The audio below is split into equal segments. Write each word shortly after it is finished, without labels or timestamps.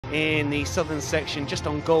in the southern section, just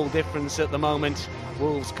on goal difference at the moment.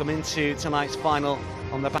 Wolves come into tonight's final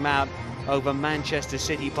on the back over Manchester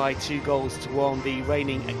City by 2-1, the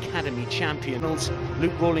reigning Academy champions.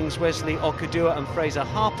 Luke Rawlings, Wesley Okudua and Fraser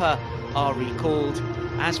Harper are recalled.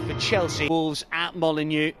 As for Chelsea, Wolves at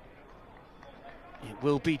Molineux, it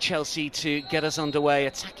will be Chelsea to get us underway,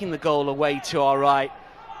 attacking the goal away to our right.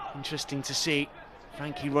 Interesting to see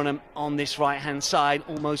Frankie Runham on this right-hand side,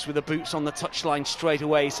 almost with the boots on the touchline straight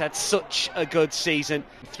away. He's had such a good season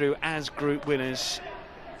through as group winners.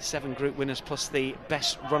 7 group winners plus the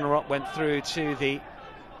best runner-up went through to the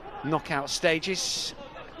knockout stages.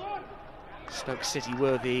 Stoke City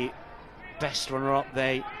were the best runner-up.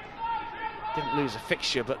 They didn't lose a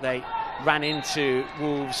fixture, but they ran into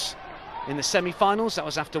Wolves in the semi-finals. That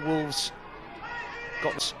was after Wolves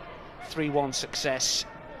got 3-1 success,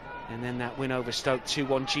 and then that win over Stoke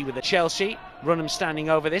 2-1 with the Chelsea. Runham standing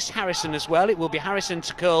over this, Harrison as well. It will be Harrison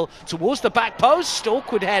to curl towards the back post.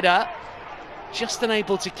 Awkward header, just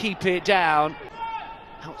unable to keep it down.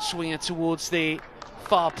 Outswinger towards the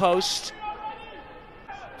far post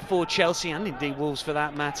for Chelsea, and indeed Wolves for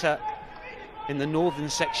that matter, in the northern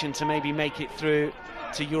section to maybe make it through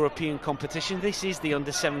to European competition. This is the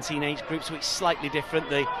under-17 age group, so it's slightly different.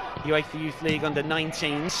 The UEFA Youth League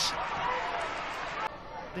under-19s.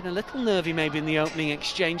 Been a little nervy maybe in the opening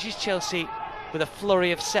exchanges. Chelsea with a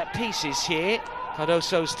flurry of set pieces here.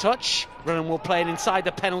 Cardoso's touch. Runham will play it inside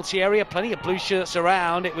the penalty area. Plenty of blue shirts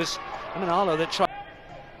around. It was Manalo that tried.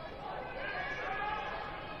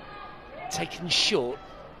 Taken short.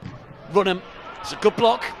 Runham. It's a good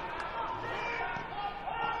block.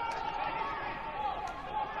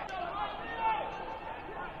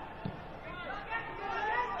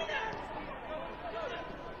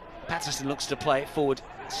 Patterson looks to play it forward.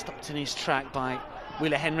 Stopped in his track by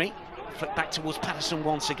Wheeler Henry. Flick back towards Patterson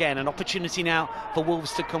once again. An opportunity now for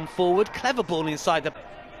Wolves to come forward. Clever ball inside the...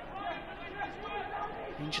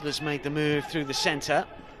 Angela's made the move through the centre.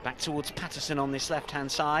 Back towards Patterson on this left-hand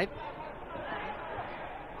side.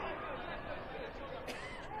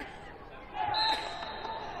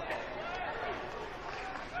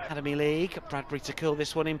 Academy League. Bradbury to curl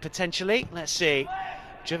this one in potentially. Let's see.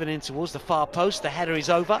 Driven in towards the far post. The header is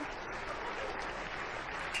over.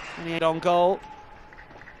 And he had on goal.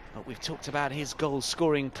 But we've talked about his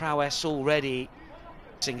goal-scoring prowess already.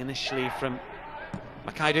 Initially from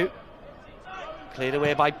Makaidu. Cleared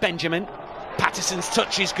away by Benjamin. Patterson's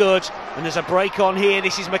touch is good. And there's a break on here.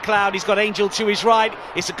 This is McLeod. He's got Angel to his right.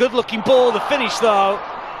 It's a good-looking ball. The finish, though,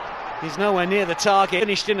 is nowhere near the target.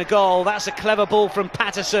 Finished in a goal. That's a clever ball from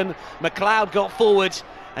Patterson. McLeod got forward.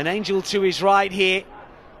 And Angel to his right here.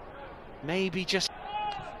 Maybe just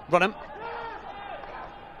Runham.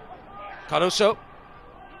 Cardoso.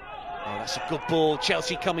 Oh, that's a good ball.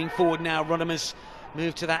 Chelsea coming forward now. Runham has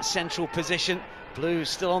moved to that central position. Blues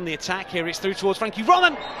still on the attack here. It's through towards Frankie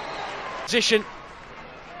Runham. Position.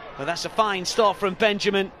 But that's a fine start from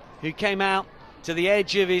Benjamin, who came out to the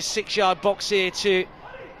edge of his 6-yard box here to...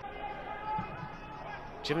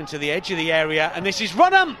 driven to the edge of the area. And this is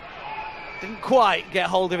Runham. Didn't quite get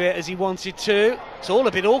hold of it as he wanted to. It's all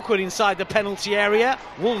a bit awkward inside the penalty area.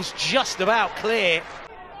 Wolves just about clear.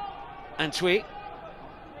 Antwi.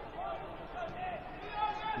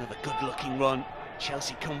 Another good-looking run.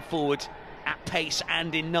 Chelsea come forward at pace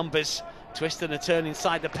and in numbers. Twist and a turn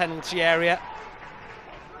inside the penalty area.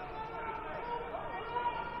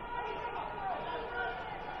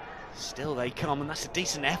 Still they come, and that's a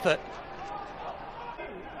decent effort.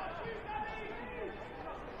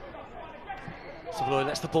 Savoy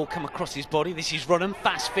lets the ball come across his body. This is Runham,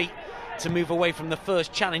 fast feet to move away from the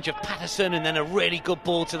first challenge of Patterson, and then a really good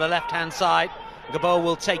ball to the left-hand side. Gabo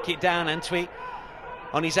will take it down. Antwi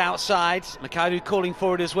on his outside. Makaidu calling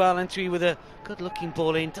for it as well. Antwi with a good-looking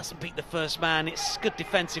ball in. Doesn't beat the first man. It's good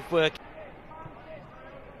defensive work.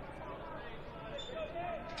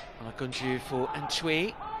 Alagunju for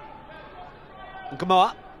Antwi.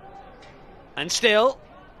 Gamoa. And still.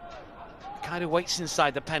 Makaidu waits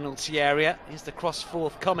inside the penalty area. Here's the cross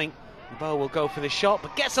forthcoming. Bo will go for the shot,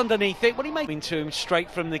 but gets underneath it. What he made into him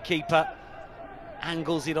straight from the keeper.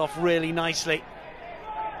 Angles it off really nicely.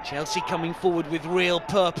 Chelsea coming forward with real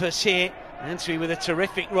purpose here. Antwi with a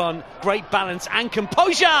terrific run. Great balance and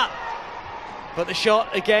composure. But the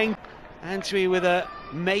shot again. Antwi with a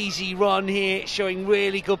mazy run here, showing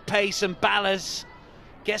really good pace and balance.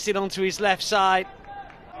 Gets it onto his left side.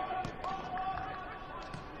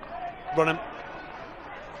 Runham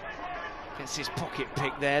gets his pocket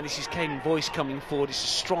pick there. This is Caden Boyce coming forward. It's a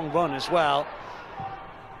strong run as well.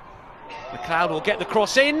 McLeod will get the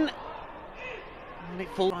cross in. And it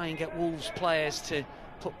will try and get Wolves players to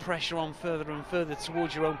put pressure on further and further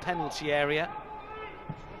towards your own penalty area.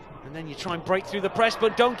 And then you try and break through the press,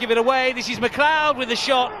 but don't give it away. This is McLeod with the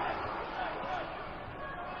shot.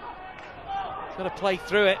 Got to play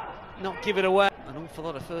through it, not give it away. An awful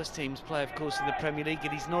lot of first teams play, of course, in the Premier League.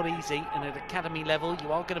 It is not easy, and at academy level,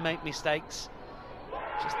 you are going to make mistakes.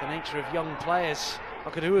 Just the nature of young players.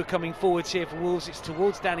 Look at who are coming forwards here for Wolves. It's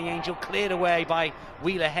towards Danny Angel, cleared away by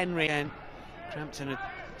Wheeler Henry, and Crampton had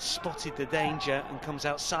spotted the danger and comes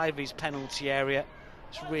outside of his penalty area.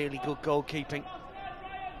 It's really good goalkeeping.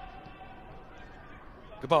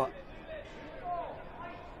 Gaboa.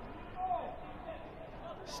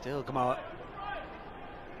 Still Gaboa.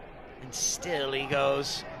 And still he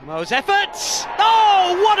goes. Gaboa's efforts!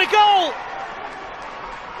 Oh, what a goal!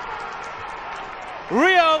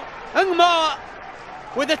 Rio and Gaboa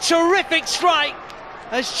with a terrific strike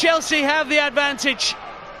as Chelsea have the advantage.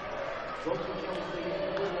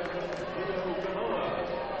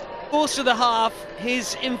 Course of the half,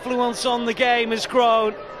 his influence on the game has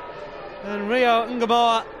grown, and Rio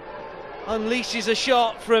Gaboa unleashes a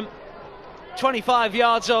shot from 25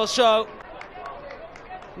 yards or so.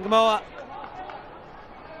 Gaboa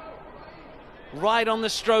right on the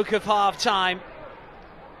stroke of half time.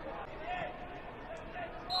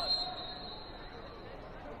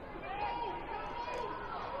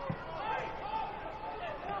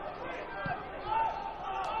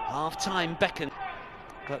 Half time beckon,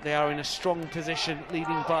 but they are in a strong position,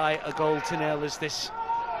 leading by a goal to nil as this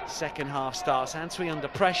second half starts. Antwi under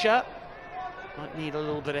pressure, might need a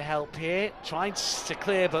little bit of help here. Tries to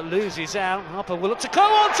clear but loses out. Harper will look to go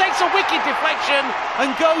on, takes a wicked deflection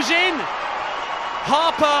and goes in.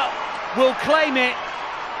 Harper will claim it,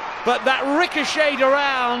 but that ricocheted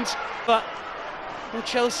around. But well,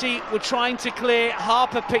 Chelsea were trying to clear.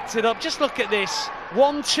 Harper picked it up. Just look at this.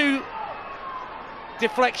 1-2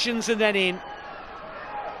 deflections and then in.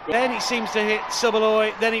 Then it seems to hit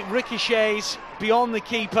Subaloy, then it ricochets beyond the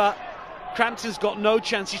keeper. Crampton's got no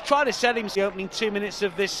chance. He's trying to set him the opening 2 minutes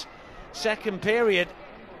of this second period.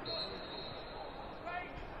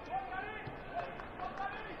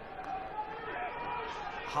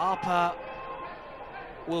 Harper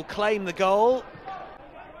will claim the goal.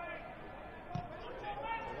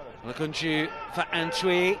 Lagunju for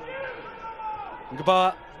Antwi.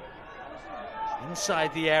 Gaboa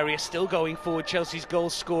inside the area, still going forward, Chelsea's goal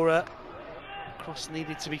scorer. Cross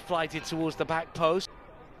needed to be flighted towards the back post.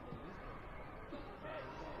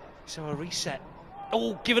 So a reset.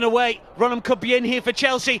 Oh, given away. Runham could be in here for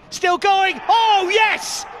Chelsea. Still going. Oh,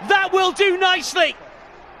 yes! That will do nicely.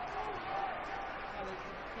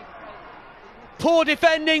 Poor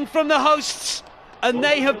defending from the hosts, and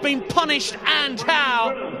they have been punished, and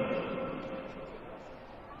how.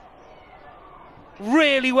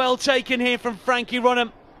 Really well taken here from Frankie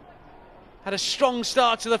Runham. Had a strong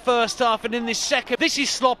start to the first half, and in this second, this is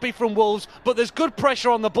sloppy from Wolves, but there's good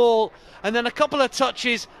pressure on the ball, and then a couple of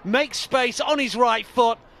touches, makes space on his right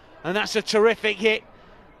foot, and that's a terrific hit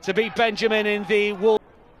to beat Benjamin in the Wolves.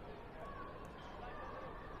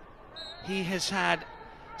 He has had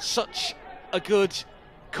such a good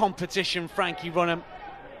competition, Frankie Runham.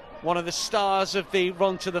 One of the stars of the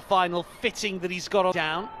run to the final, fitting that he's got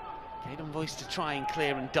down. Caden Voice to try and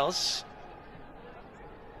clear, and does.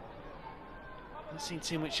 Haven't seen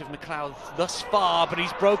too much of McLeod thus far, but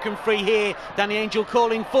he's broken free here. Danny Angel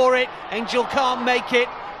calling for it. Angel can't make it.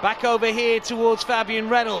 Back over here towards Fabian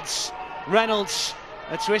Reynolds. Reynolds,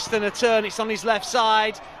 a twist and a turn. It's on his left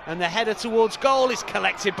side, and the header towards goal is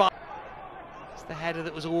collected by... It's the header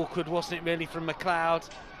that was awkward, wasn't it, really, from McLeod?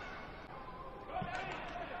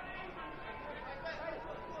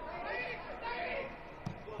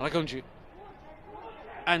 Lagunju.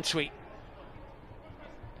 Antwi.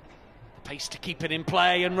 The pace to keep it in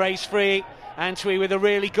play and race free. Antwi with a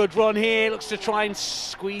really good run here. Looks to try and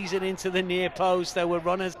squeeze it into the near post. There were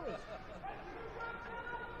runners.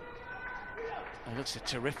 It looks a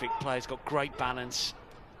terrific play. He's got great balance.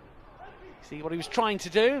 See what he was trying to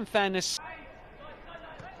do, in fairness.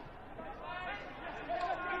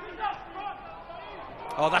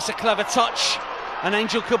 Oh, that's a clever touch. An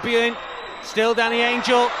Angel could be in. Still Danny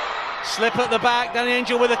Angel, slip at the back, Danny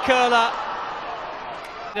Angel with a curler.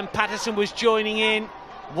 And Patterson was joining in.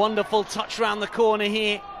 Wonderful touch round the corner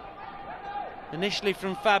here. Initially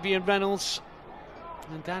from Fabian Reynolds.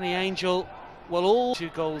 And Danny Angel, well, all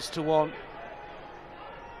 2-1.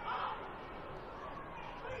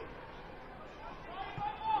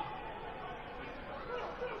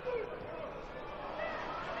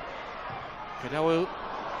 Kadowu.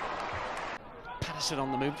 Patterson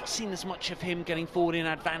on the move. Not seen as much of him getting forward in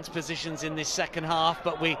advanced positions in this second half,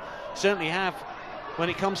 but we certainly have when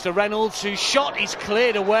it comes to Reynolds, whose shot is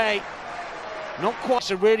cleared away. Not quite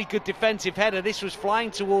a really good defensive header. This was flying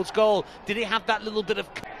towards goal. Did it have that little bit of...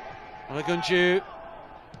 Olagunju.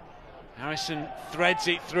 Harrison threads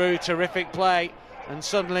it through. Terrific play. And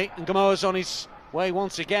suddenly Ngamoa's on his way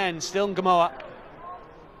once again. Still Ngamoa.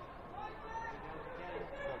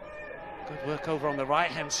 Good work over on the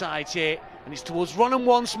right-hand side here. And it's towards Runham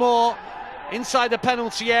once more. Inside the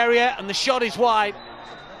penalty area. And the shot is wide.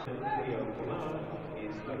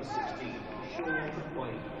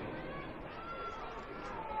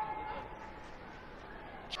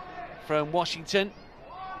 From Washington,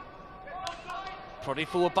 prodded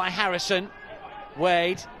forward by Harrison.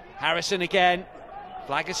 Wade, Harrison again.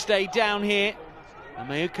 Flag has stayed down here, and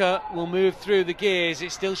Mayuka will move through the gears.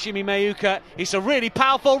 It's still Shimi Mayuka. It's a really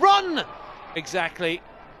powerful run. Exactly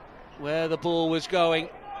where the ball was going.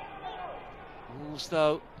 Wolves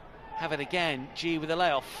though have it again. G with a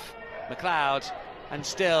layoff. McLeod, and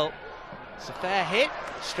still it's a fair hit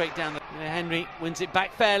straight down the... Henry wins it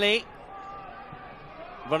back fairly.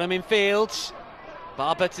 Runham in field,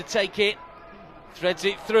 Barber to take it, threads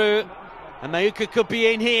it through, and Mayuka could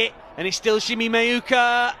be in here, and it's still Shimi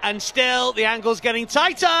Mayuka, and still the angle's getting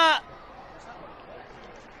tighter.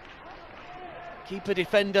 Keeper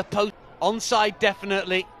defender post, onside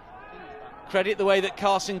definitely. Credit the way that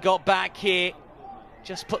Carson got back here,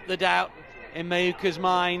 just put the doubt in Mayuka's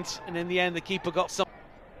mind, and in the end the keeper got some.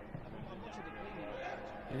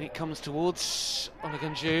 And it comes towards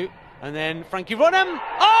Olagunju. And then Frankie Runham.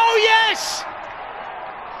 Oh, yes!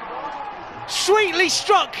 Sweetly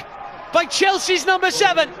struck by Chelsea's number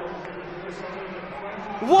 7.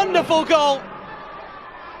 Wonderful goal.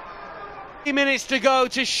 3 minutes to go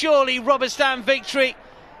to surely rubber stamp victory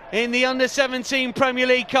in the Under-17 Premier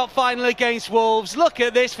League Cup final against Wolves. Look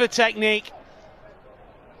at this for technique.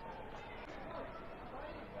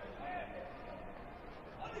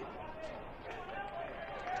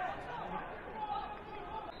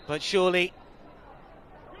 But surely,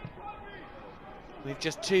 with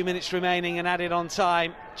just 2 minutes remaining and added on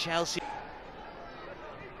time, Chelsea.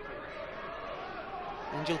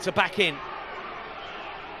 Angel to back in. He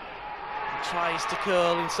tries to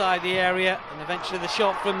curl inside the area, and eventually the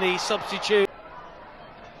shot from the substitute.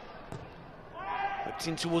 Whipped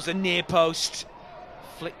in towards the near post,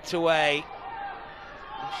 flicked away.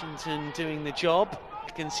 Washington doing the job.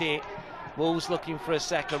 You can see it. Wolves looking for a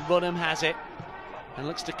second. Runham has it. And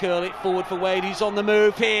looks to curl it forward for Wade, who's on the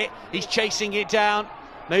move here. He's chasing it down.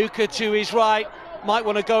 Mayuka to his right. Might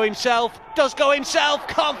want to go himself. Does go himself.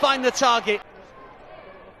 Can't find the target.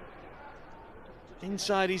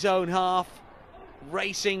 Inside his own half.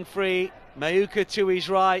 Racing free. Mayuka to his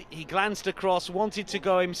right. He glanced across. Wanted to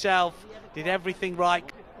go himself. Did everything right.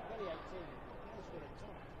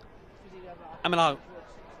 Amelo.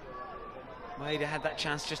 Wade had that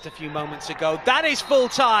chance just a few moments ago. That is full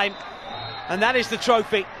time. And that is the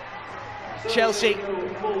trophy. Chelsea,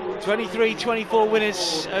 23-24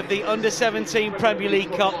 winners of the Under-17 Premier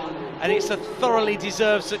League Cup. And it's a thoroughly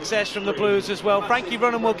deserved success from the Blues as well. Frankie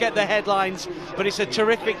Runham will get the headlines, but it's a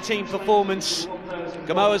terrific team performance.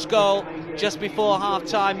 Ngamoa's goal just before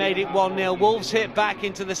half-time made it 1-0. Wolves hit back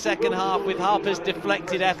into the second half with Harper's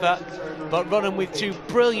deflected effort. But Runham with 2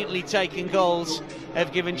 brilliantly taken goals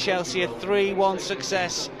have given Chelsea a 3-1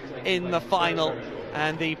 success in the final.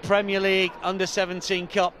 And the Premier League Under-17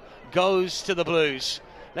 Cup goes to the Blues.